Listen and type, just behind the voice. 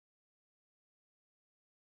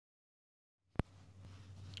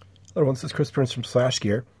Hello, this is Chris Burns from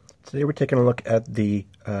SlashGear. Today we're taking a look at the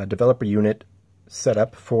developer unit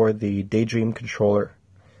setup for the Daydream controller.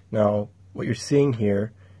 Now, what you're seeing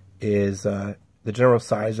here is the general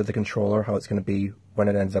size of the controller, how it's going to be when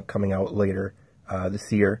it ends up coming out later this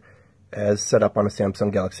year, as set up on a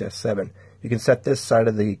Samsung Galaxy S7. You can set this side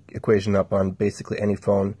of the equation up on basically any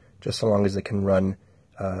phone, just so long as it can run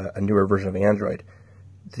a newer version of Android.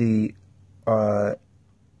 The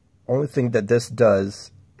only thing that this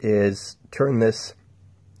does is turn this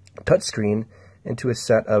touchscreen into a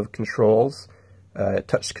set of controls,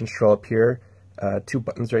 touch control up here, two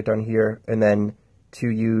buttons right down here, and then to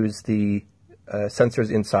use the sensors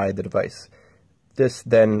inside the device. This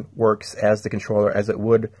then works as the controller as it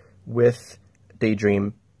would with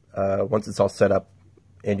Daydream once it's all set up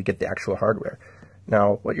and you get the actual hardware.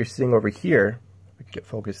 Now, what you're seeing over here, if we can get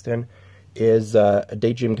focused in, is a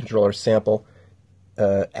Daydream controller sample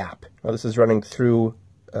app. Now, this is running through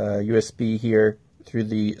USB here through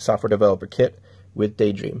the software developer kit with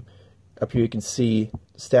Daydream. Up here you can see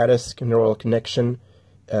status, controller connection,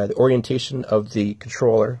 the orientation of the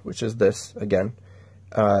controller, which is this again.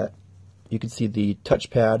 You can see the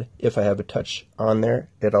touchpad. If I have a touch on there,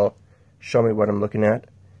 it'll show me what I'm looking at.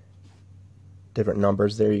 Different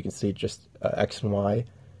numbers there. You can see just X and Y.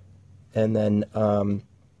 And then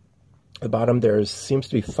at the bottom there seems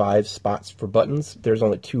to be 5 spots for buttons. There's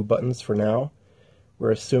only 2 buttons for now.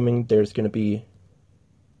 We're assuming there's going to be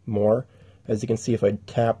more. As you can see, if I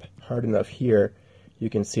tap hard enough here, you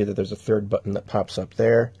can see that there's a 3rd button that pops up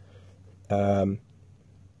there. And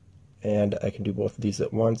I can do both of these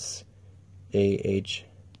at once. A, H,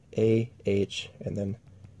 and then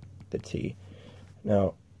the T.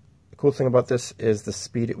 Now, the cool thing about this is the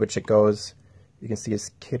speed at which it goes. You can see it's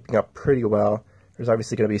keeping up pretty well. There's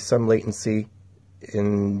obviously going to be some latency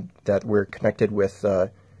in that we're connected with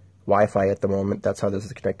Wi-Fi at the moment. That's how this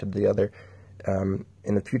is connected to the other.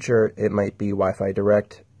 In the future, it might be Wi-Fi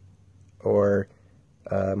direct or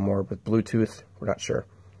more with Bluetooth. We're not sure.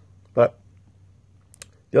 But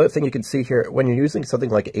the other thing you can see here, when you're using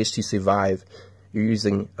something like HTC Vive, you're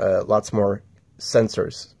using lots more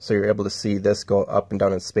sensors. So you're able to see this go up and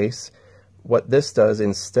down in space. What this does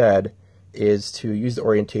instead is to use the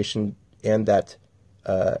orientation and that,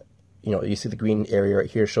 you see the green area right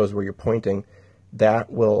here shows where you're pointing.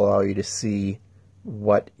 That will allow you to see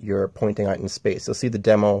what you're pointing at in space. You'll see the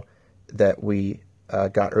demo that we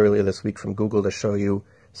got earlier this week from Google to show you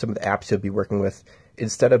some of the apps you'll be working with.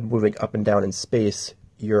 Instead of moving up and down in space,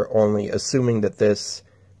 you're only assuming that this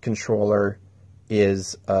controller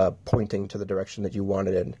is pointing to the direction that you want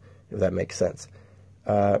it in, if that makes sense.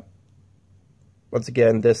 Once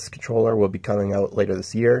again, this controller will be coming out later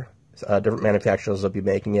this year. Different manufacturers will be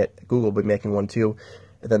making it. Google will be making one too.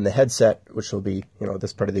 And then the headset, which will be,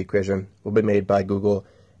 this part of the equation, will be made by Google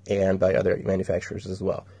and by other manufacturers as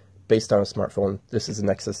well. Based on a smartphone, this is a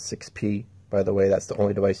Nexus 6P, by the way. That's the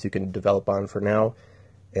only device you can develop on for now,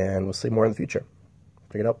 and we'll see more in the future.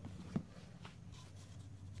 Check it out.